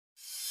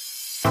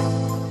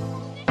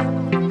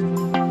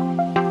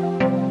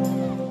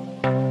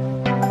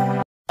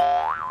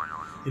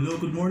Hello,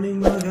 good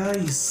morning mga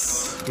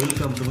guys!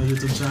 Welcome to my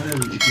YouTube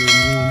channel. If you're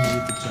new on my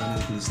YouTube channel,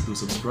 please do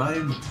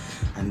subscribe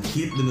and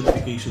hit the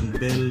notification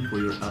bell for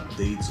your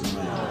updates on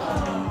my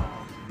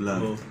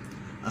vlog.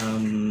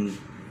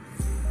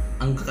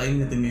 Ang kakain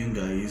natin ngayon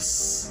guys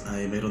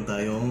ay mayroon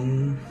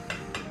tayong,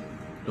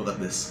 look at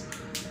this,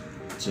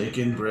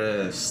 chicken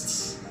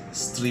breast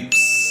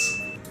strips.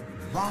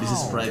 Wow. This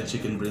is fried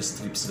chicken breast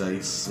strips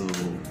guys. So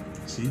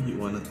see, you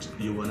wanna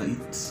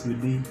eat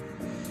with me?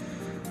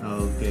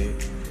 Okay.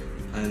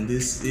 And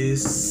this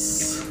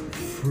is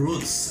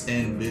fruits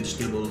and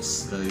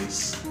vegetables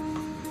guys.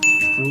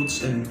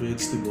 Fruits and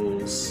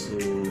vegetables. So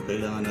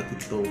kailangan natin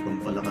ito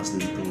pampalakas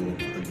dito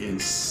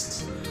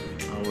against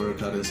our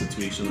current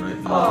situation right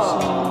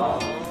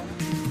now. So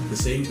at the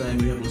same time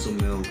we have also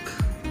milk.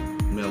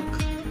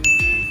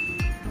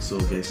 So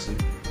guys,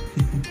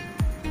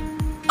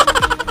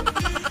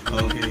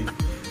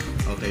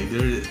 okay,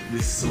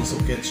 this is also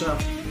ketchup.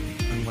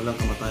 Ang walang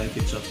kamatayang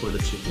ketchup for the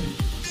chicken.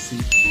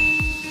 See?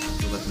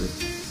 Look at that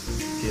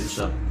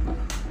ketchup.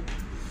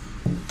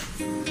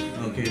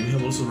 Okay, we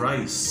have also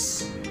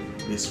rice.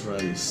 This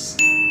rice.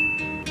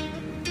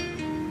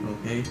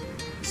 Okay,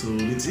 so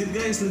let's eat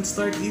guys. Let's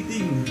start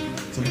eating.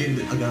 So again,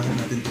 agahan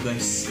natin to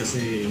guys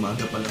kasi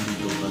maaga pa lang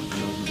dito at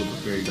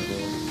prepared ako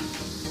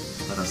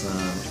para sa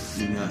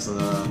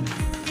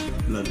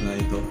vlog na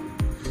ito.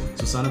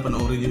 So sana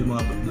panoorin niyo yung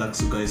mga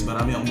vlogs ko guys.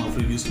 Marami akong mga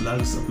previous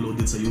vlogs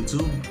uploaded sa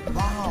YouTube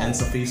and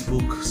sa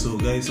Facebook. So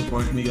guys,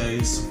 support me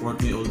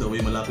all the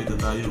way. Malapit na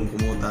tayong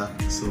kumuta.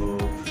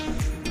 So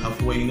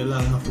halfway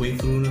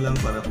through na lang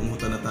para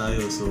kumuta na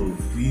tayo. So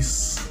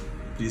please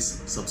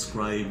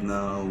subscribe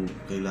now.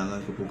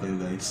 Kailangan ko po kayo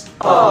guys.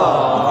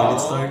 Okay,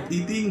 let's start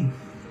eating.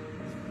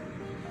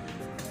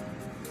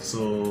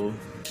 So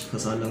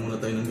sasalang muna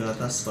tayo ng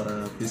gatas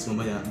para please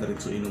mamaya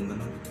diretso inom na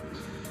lang.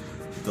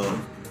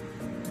 Ito.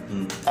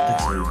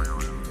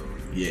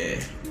 Yeah.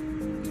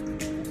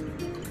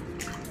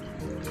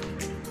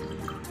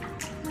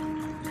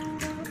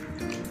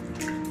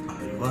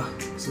 Aywa.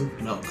 So,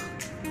 milk.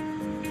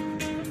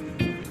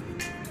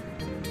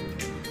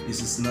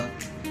 This is not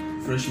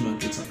fresh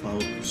milk, it's a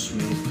pouch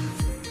milk.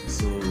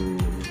 So,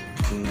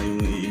 ito nga yung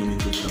iinumin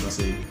ko siya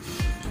kasi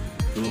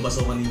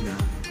lumabas ako kanina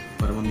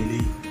para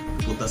mamili.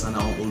 Pupunta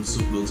sana akong Old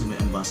Soup doon sa may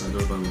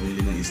ambassador para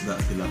mamili ng isda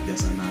at tilapia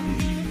sana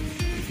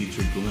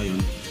i-featured ko ngayon.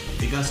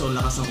 Kaso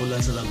lakas ng ulan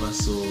sa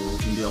labas, so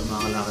hindi ako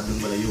makakalakad ng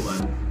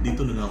malayuan.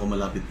 Dito na lang ako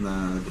malapit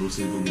na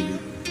grocery bumili,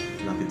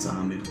 malapit sa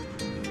amin.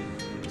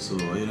 So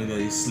ayun na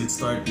guys, let's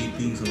start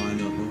eating.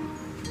 Samahan niyo ako.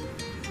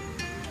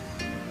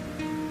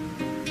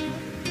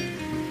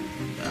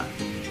 Yeah.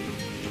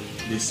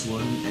 This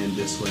one and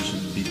this one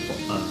should be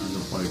partner.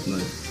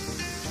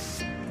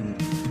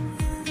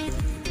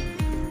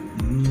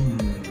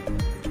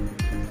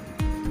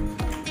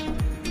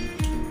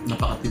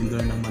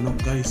 Napaka-tender ng manok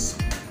guys.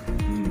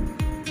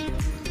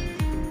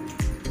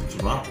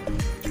 Wow.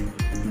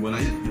 You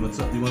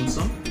want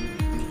some?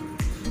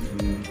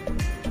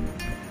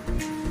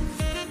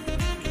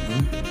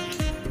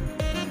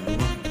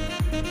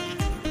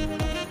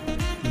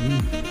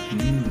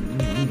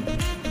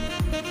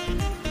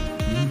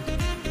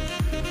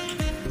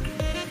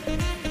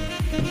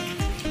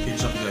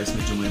 Ketchup guys,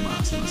 medyo may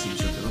maasim-asim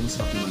siya pero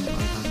masarap naman yung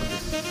pangkapat eh.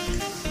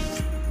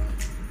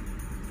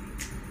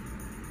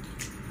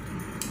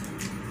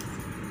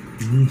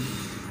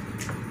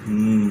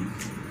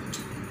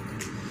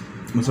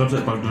 Masarap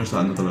sa partner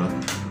sa ano talaga.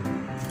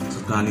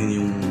 Sa kanin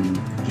yung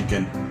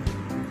chicken.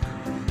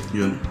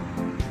 Yun.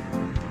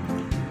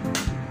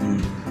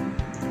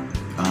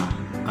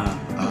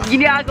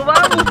 Ginagawa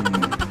mo!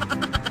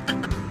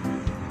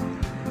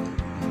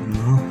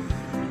 No.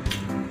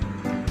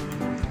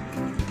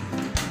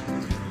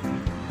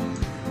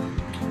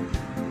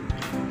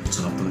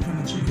 Sarap talaga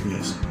ng chicken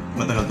guys.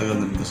 Matagal-tagal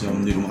na rin kasi ako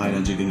hindi kumakain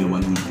ng chicken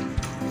gawa naman.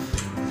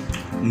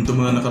 Nito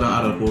mga nakarang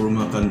araw, puro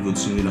mga canned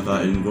goods yung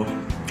kinakain ko.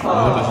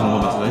 Ano kasi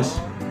lumabas guys?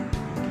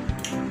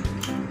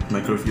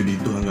 May curfew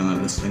dito hanggang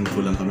alas 5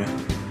 lang kami.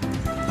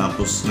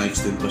 Tapos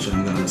na-extend pa siya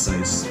hanggang alas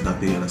 6.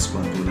 Dati alas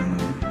 4 lang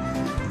na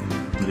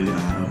madaling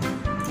araw.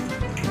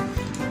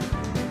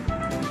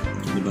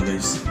 Diba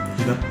guys?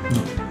 Hirap?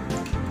 No.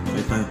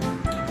 Kaya tayo.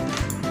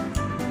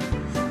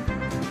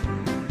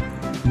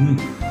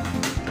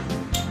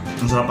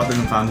 Ang sarap pati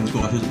ng kanin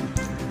ko kasi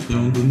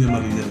yung Dunya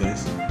Maria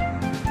guys.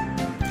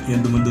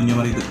 Yan Dunya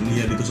Maria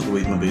dito sa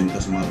Kuwait mabenta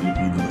sa mga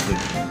Pilipino kasi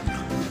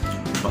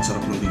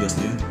napakasarap ng bigas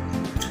na yun.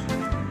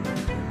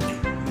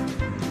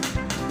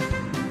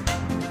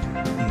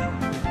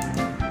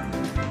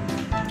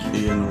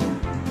 Iyan o.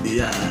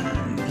 Iyan.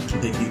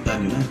 Kita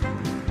nyo na.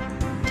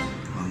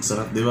 Ang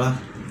sarap diba?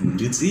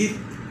 Let's eat!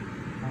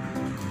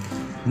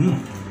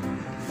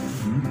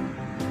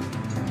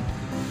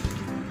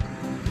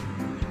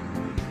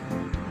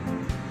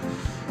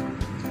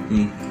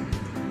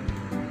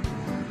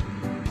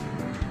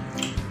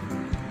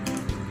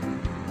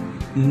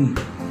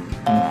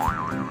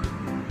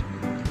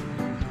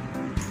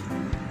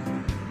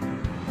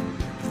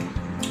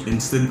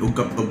 Instead of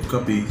cup of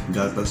coffee,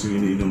 gatas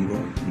yung iniinom ko.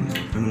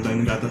 Anong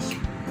kain ng gatas?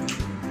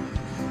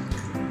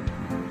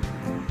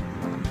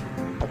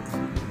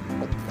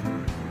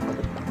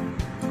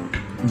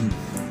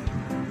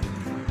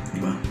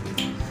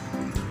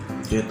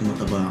 Kaya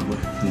tumataba ako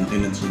eh.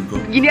 Nakinansin ko.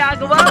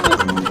 Ginagawa mo!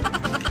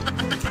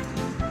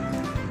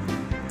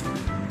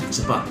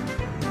 Isa pa.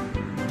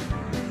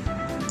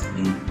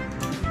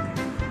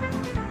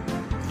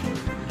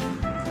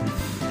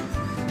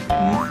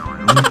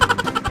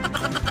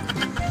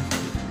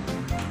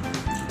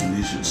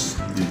 Delicious.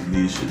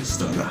 Delicious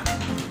talaga.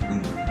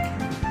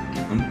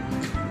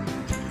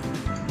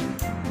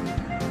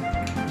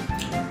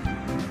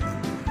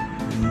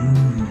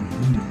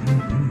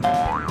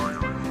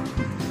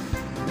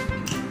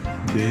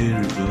 Very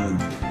good.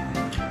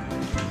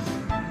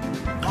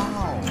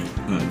 Wow.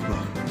 Ay, ba?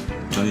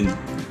 Kanin.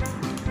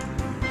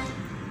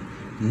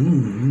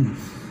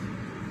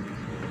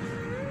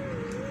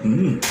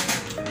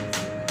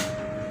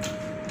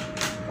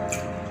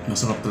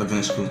 Masarap talaga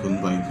yung school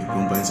combine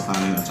sa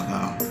kanin at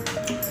saka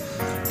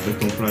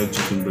itong fried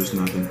chicken breast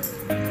natin.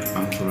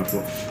 Ang sarap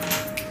po.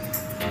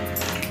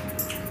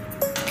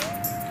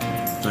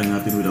 Try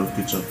natin without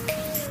ketchup.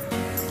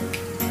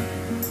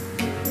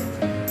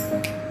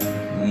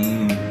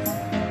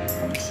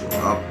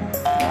 Sarap.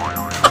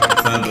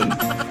 Heaven.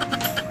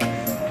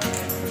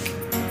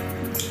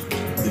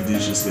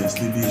 Delicious guys,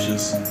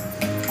 delicious.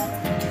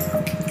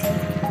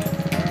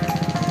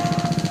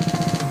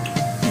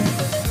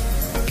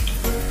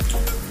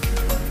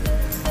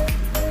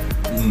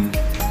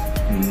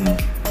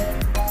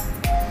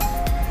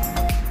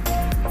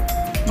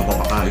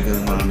 Napapakain ka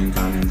ng maraming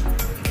kanin.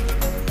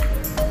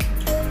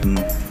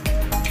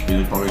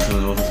 Pinapawisan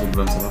na ako sa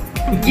sobrang sarap.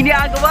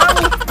 Ginagawa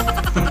mo!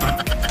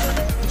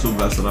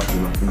 Sobrang sarap,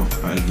 diba?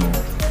 Kumakain mo.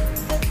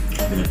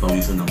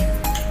 Pinapawisan ako.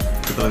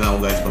 Ito talaga ako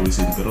guys,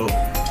 pawisin. Pero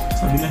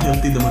sabi na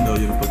healthy naman daw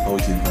yung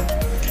pagpawisin ko.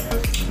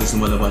 At least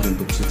lumalabas yung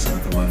toxic sa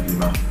katawan,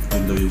 diba?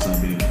 Yun daw yung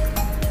sabi nila.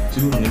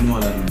 Siguro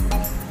naniwala naman ako.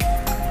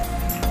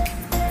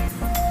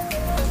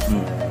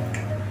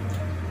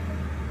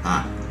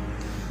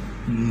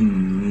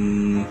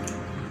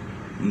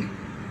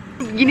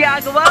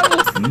 Ginagawa mo!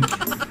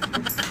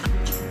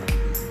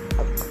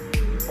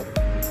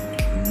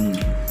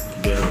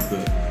 Very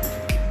good.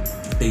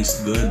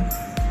 Tastes good.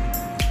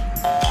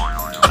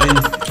 Ay,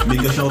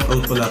 mega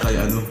shoutout pala kay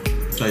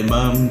kay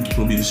Ma'am,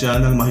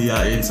 probinsyanang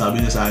mahiyain. Sabi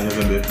niya sa akin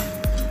kagabi,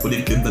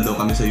 connected na daw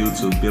kami sa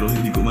YouTube pero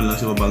hindi ko man lang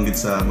siya mabanggit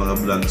sa mga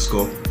vlogs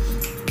ko.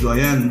 So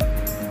ayan,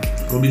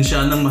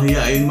 probinsyanang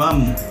mahiyain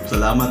Ma'am,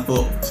 salamat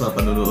po sa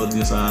panonood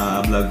niyo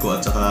sa vlog ko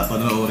at saka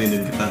panonoorin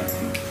din kita.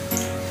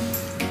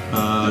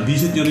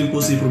 Visit nyo rin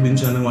po si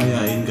Probinsyanang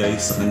Mahiyain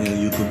guys sa kanyang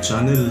YouTube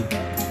channel.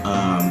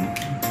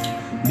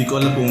 Hindi ko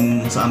alam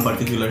kung saan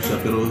particular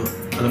siya pero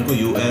alam ko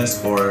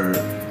US or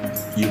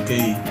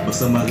UK.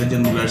 Basta mga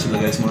ganyan lugar sila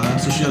guys. Mga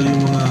social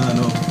yung mga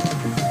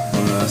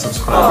mga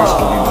subscribers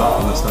ko, diba?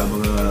 Basta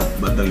mga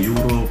bandang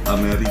Europe,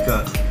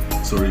 America,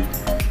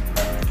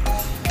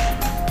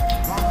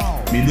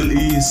 Middle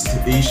East,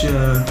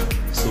 Asia.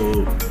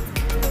 So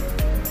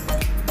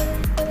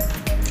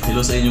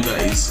hello sa inyo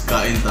guys.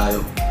 Kain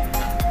tayo.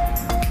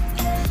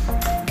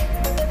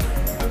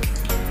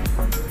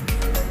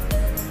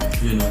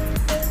 Yun o,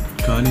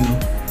 kanin o.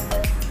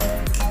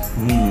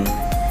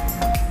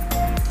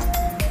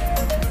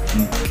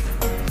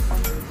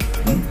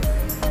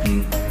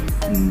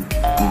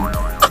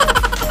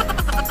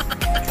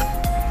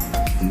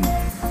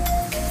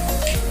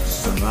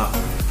 Sarap.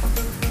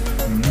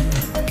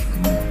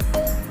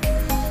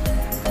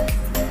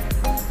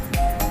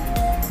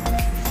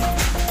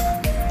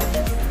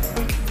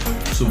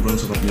 Sobrang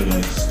sarap niya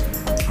guys.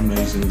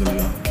 Amazing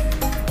talaga.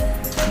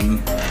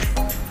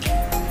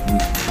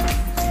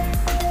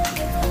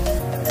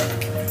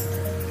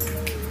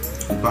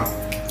 Pa.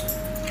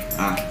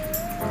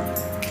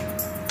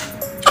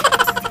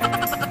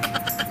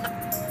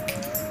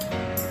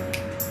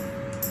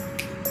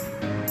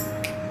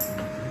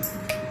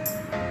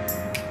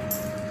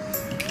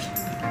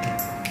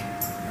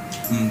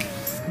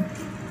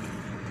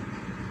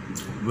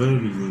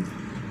 Very good.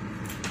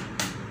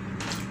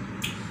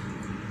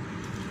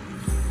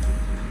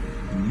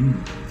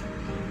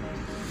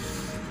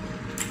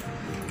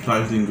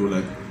 Fighting go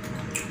like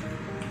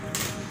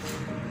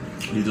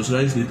Litos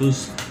guys,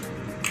 litos.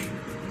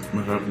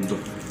 Masarap nito.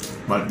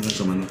 Balik na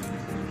sa manok.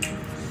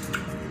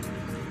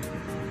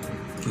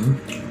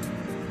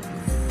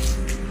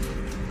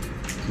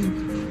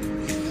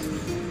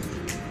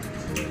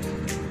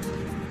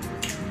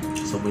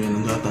 Sabayan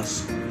ng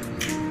gatas.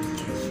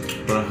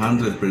 Para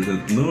 100%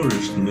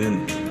 nourishment.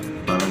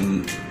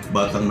 Parang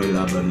batang may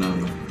laban na.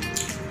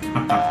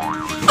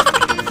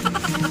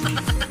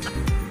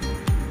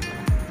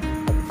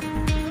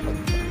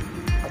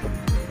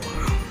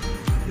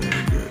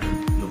 Very good.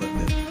 Look at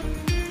that.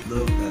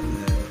 Look at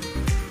that.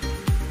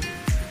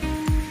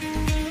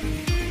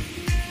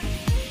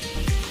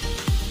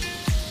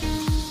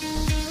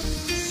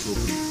 So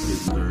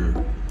tender,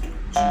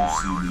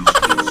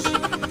 juicy,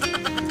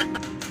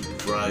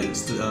 fried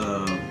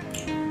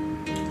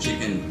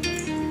chicken.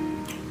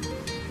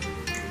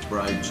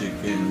 Fried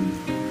chicken.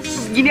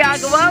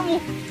 Ginagawa mo!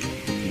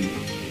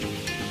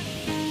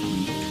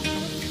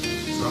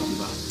 Sarap,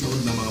 diba?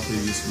 Nood ng mga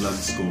previous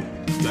vlogs ko.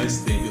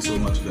 Guys, thank you so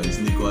much guys.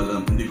 Hindi ko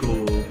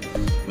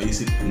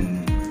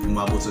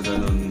umabot sa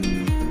ganun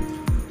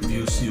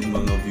views yung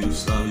mga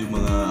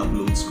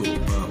uploads ko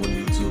on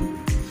YouTube.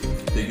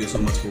 Thank you so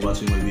much for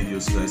watching my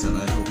videos, guys,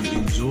 and I hope you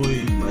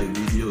enjoyed my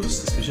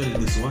videos, especially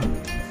this one.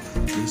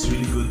 This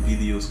really good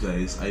videos,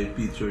 guys. I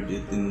featured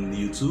it in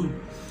YouTube.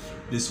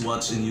 Please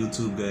watch in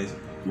YouTube, guys.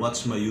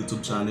 Watch my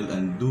YouTube channel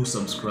and do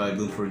subscribe.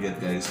 Don't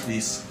forget, guys,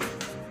 please.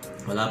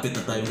 Malapit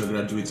na tayo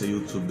mag-graduate sa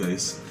YouTube,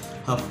 guys.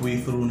 Halfway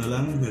through na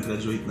lang,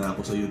 mag-graduate na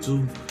ako sa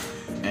YouTube.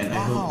 And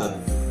I hope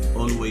that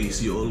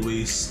you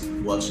always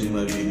watching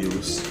my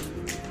videos.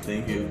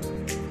 Thank you.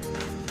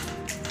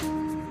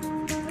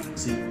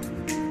 See?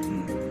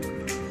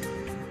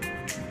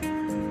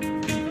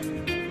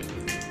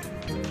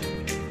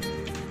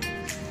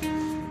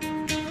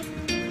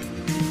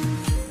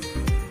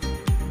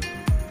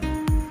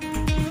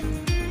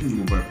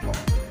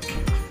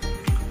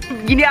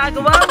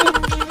 Ginagawa mo!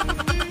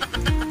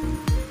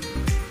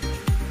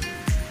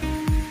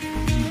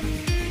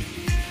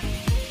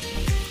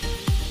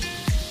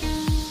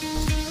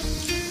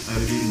 I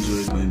really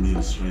enjoyed my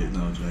meals right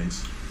now,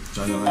 guys.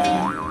 Tsaka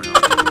ngayon.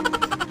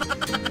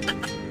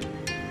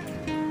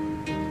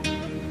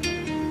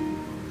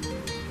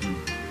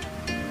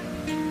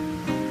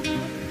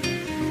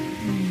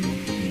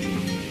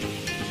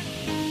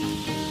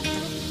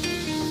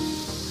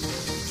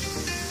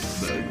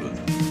 Very good.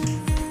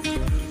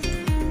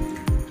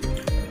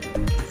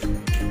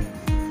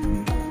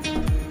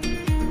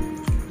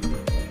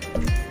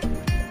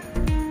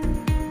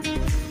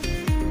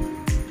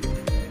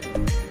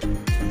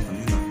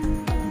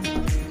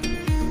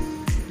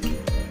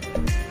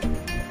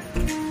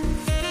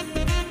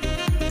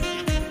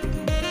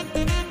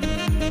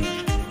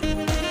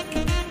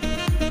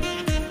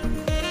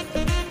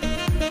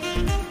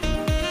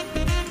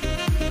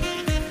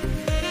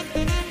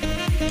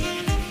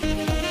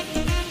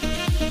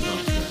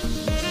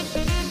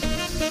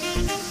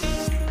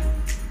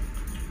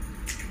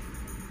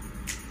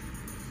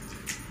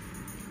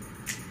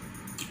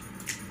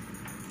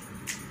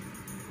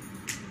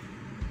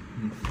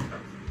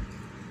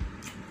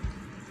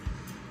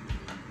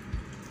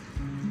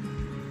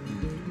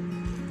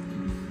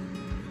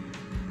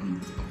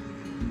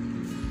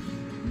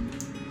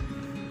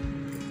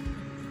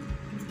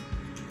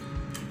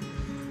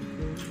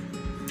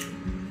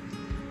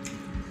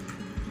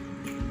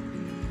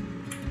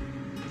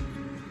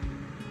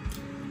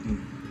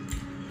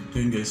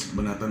 Ngayon, guys,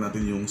 banatan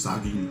natin yung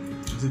saging.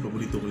 Kasi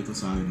paborito ko ito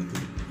saging na ito.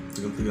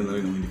 Tagal-tagal na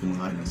rin ako hindi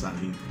kumakain ng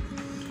saging.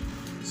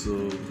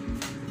 So,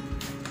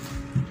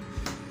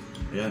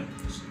 ayan.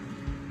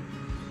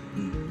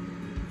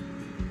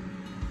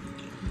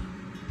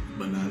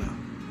 Banana.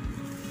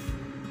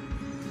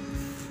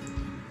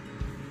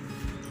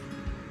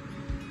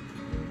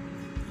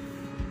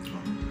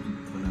 Oh,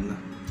 banana.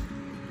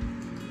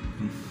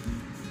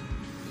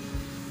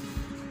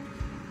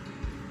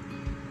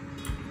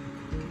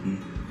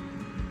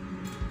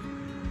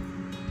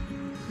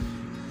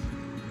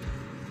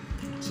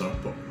 Sarap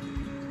po.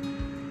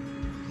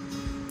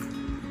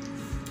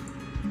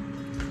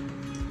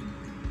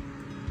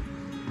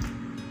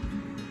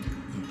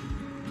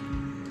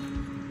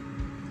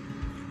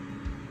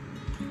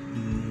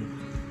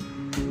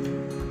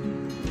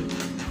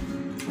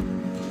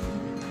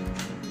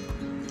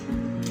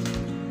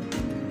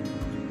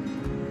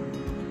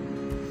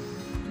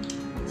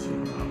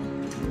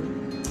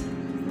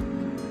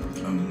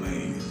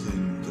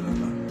 Amazing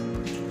talaga.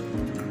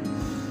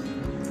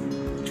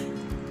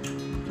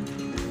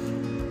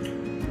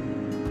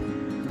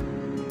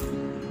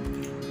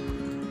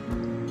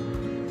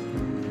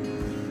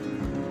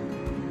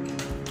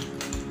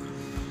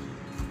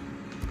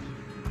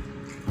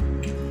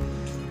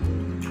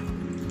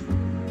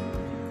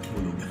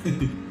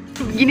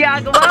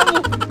 Ginagawa mo!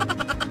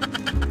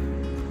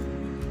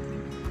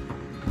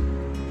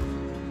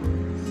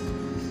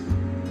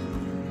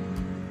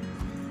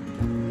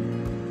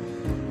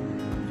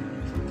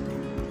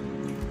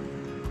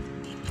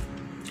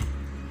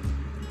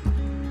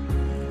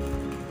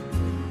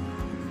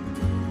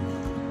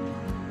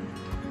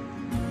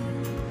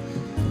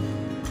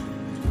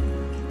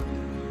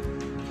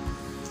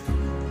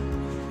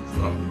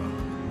 Sarap ba?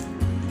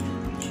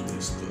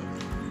 Taste good.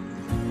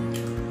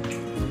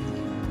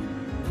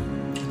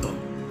 Ito,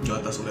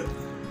 gatas ulit.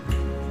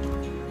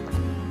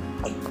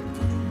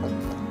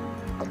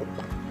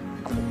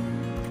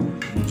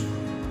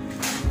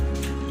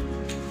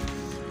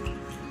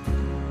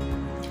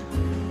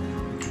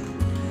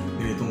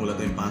 Ganitong wala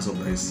tayong pasok,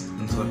 guys.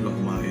 Ang sarap lang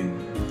kumain.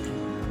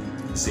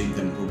 Same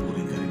time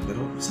kukurin ka rin.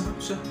 Pero sarap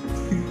siya.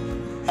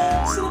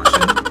 Sarap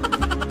siya.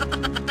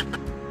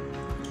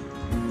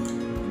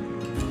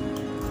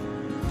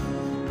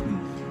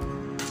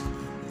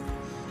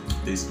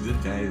 Tastes good,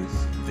 guys.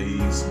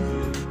 Tastes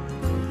good.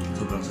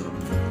 Sobrang sarap.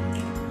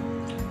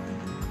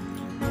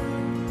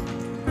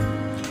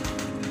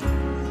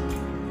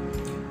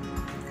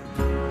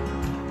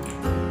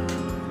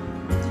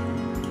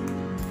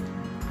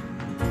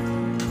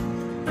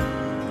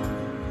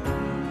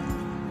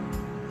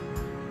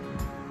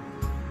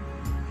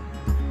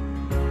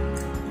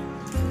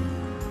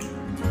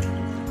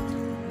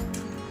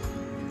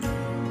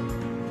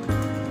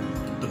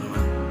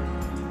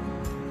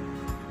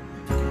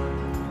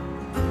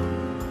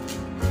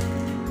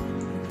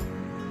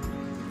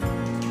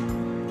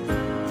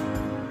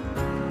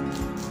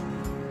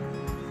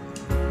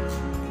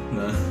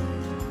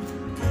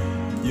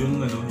 Yung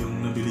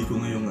nabili ko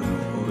ngayong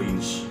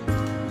orange.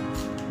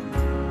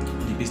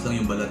 Nipis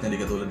lang yung balat niya,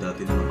 di katulad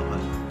dati na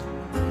makapal.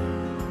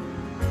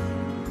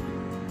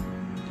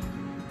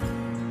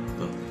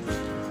 Ito.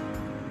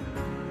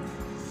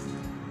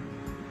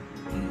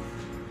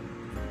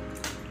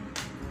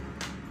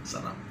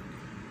 Sarap.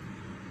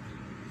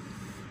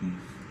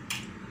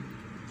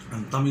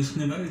 Ang tamis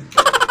niya, guys.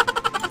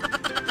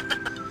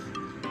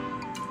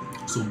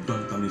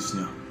 Sobrang tamis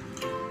niya.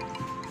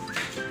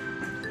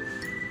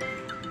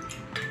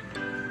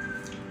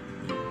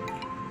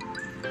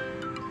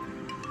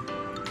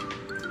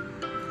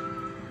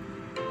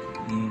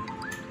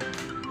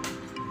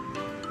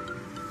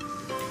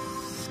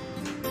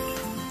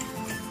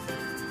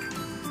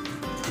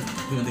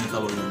 Yung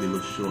tinatawag na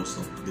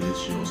delicioso.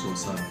 Delicioso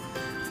sa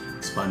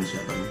Spanish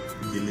yata.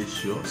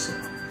 Delicioso.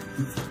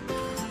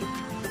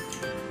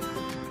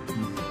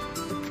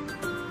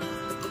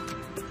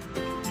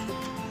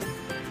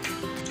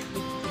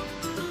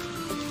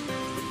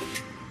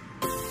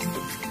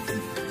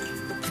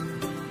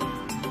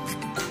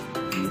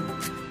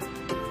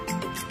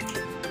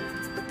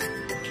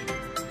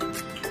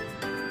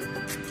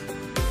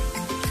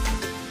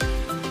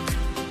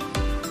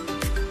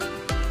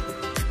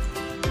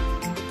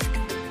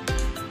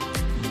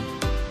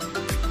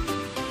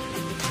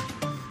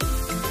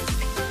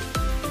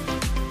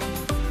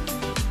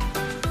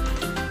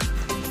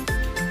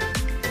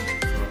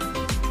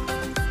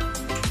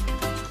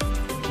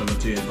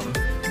 Chicken pa ka.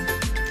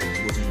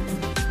 Ubusin mo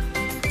muna.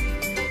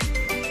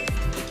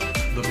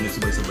 Ito,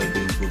 pinagsabay-sabay ko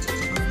yung foods at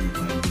saka yung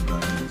kain.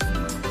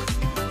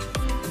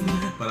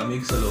 Para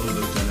mix sa loob ng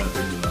tiyan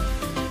natin, diba?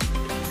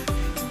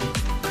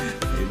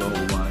 Iba ko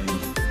kumain.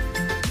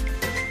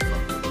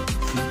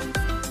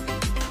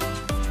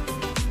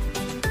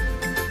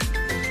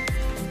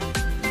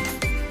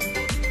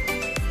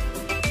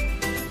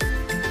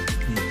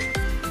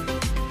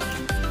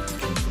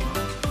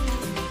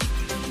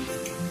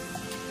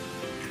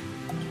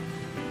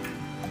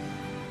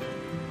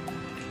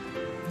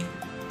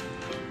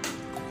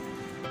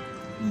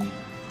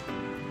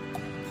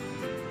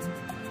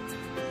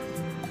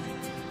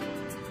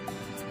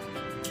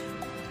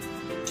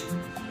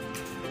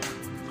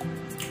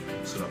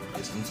 Sarap,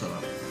 isang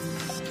sarap.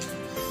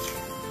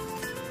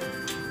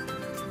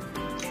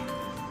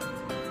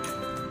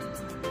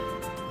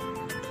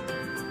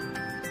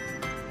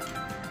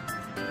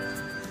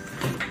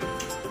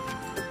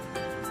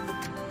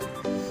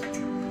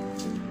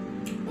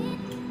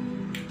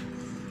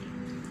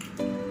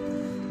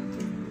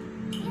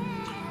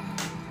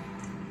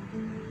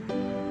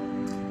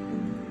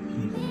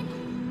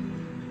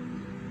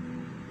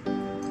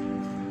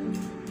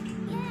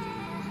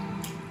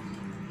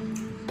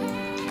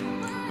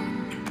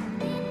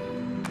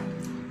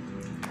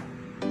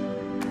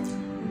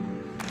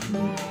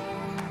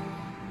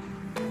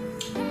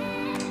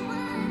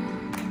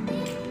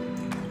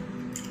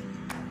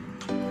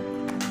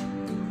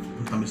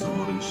 Ang tamis ng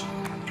orange.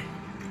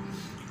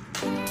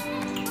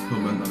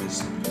 Sobrang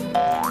tamis.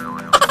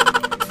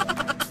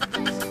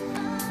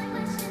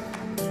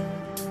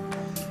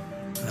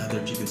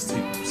 Another chicken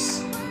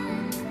strips.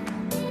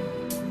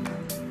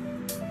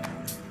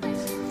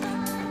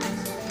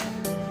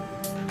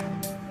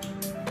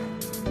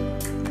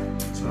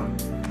 Sarap.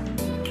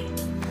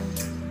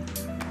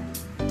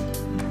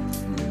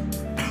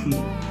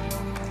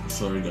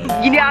 Sorry guys.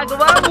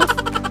 Ginagawa mo!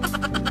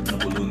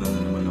 Nabulunan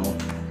na naman ako.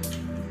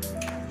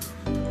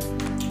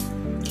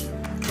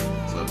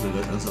 Sarap na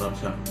guys, ang sarap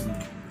siya.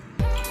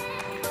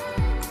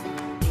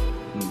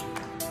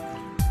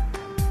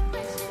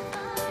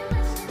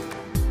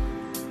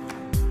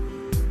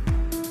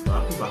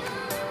 Sarap ba?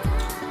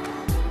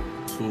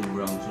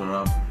 Sobrang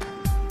sarap.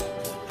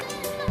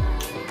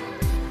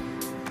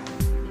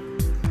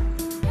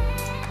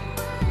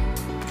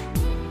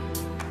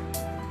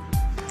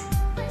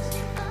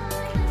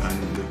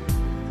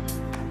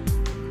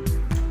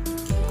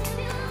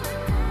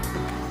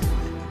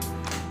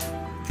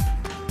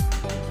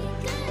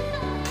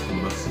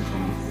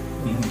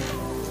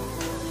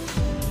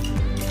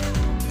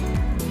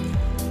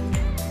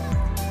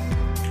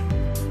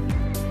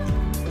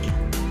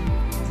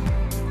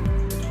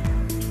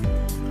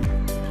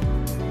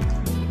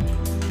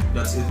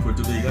 That's it for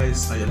today guys.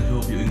 I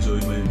hope you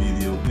enjoyed my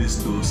video. Please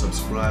do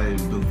subscribe.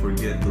 Don't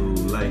forget to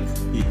like,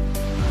 hit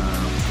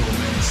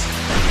comments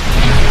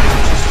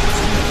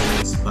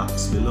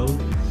box below,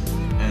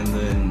 and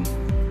then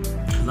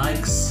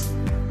likes.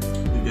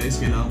 You guys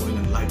kailangan ko rin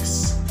ng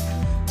likes.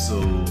 So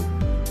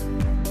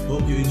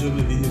hope you enjoyed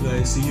my video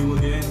guys. See you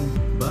again.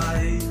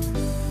 Bye.